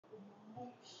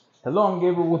Hello, I'm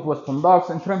Gabriel with What's from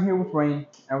Dogs, and today I'm here with Rain,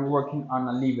 and we're working on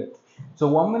a leave it. So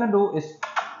what I'm gonna do is,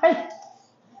 hey,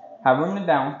 having it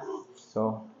down.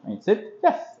 So Rain, sit,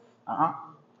 yes,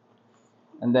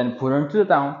 and then put her into the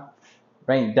down.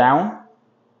 Rain, down,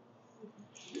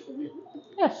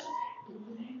 yes,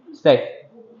 stay.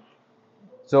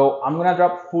 So I'm gonna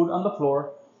drop food on the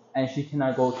floor, and she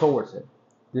cannot go towards it.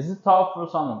 This is tough for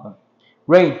some of them.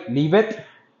 Rain, leave it.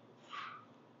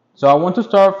 So I want to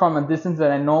start from a distance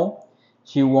that I know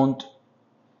she won't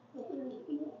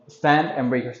stand and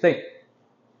break her stay.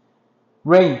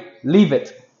 Rain, leave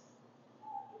it.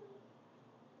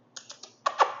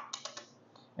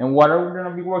 And what we're going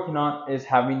to be working on is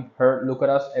having her look at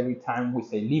us every time we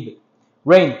say leave it.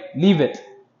 Rain, leave it.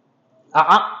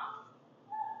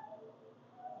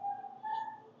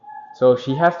 So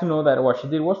she has to know that what she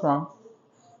did was wrong.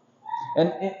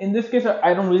 And in this case,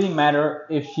 I don't really matter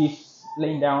if she's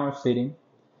laying down or sitting.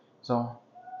 So,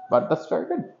 but that's very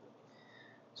good.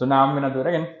 So now I'm going to do it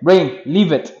again. Rain,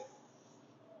 leave it.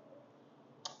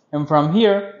 And from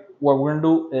here, what we're going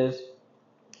to do is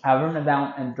have her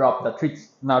down and drop the treats.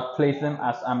 Not place them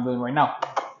as I'm doing right now.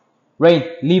 Rain,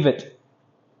 leave it.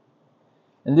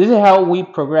 And this is how we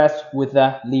progress with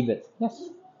the leave it. Yes.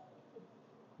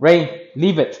 Rain,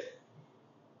 leave it.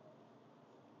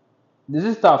 This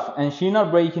is tough, and she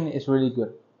not breaking is really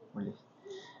good. Really.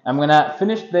 I'm gonna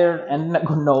finish there and a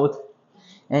good note.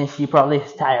 And she probably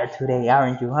is tired today,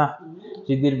 aren't you, huh?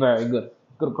 She did very good.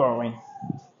 Good girl, Rain.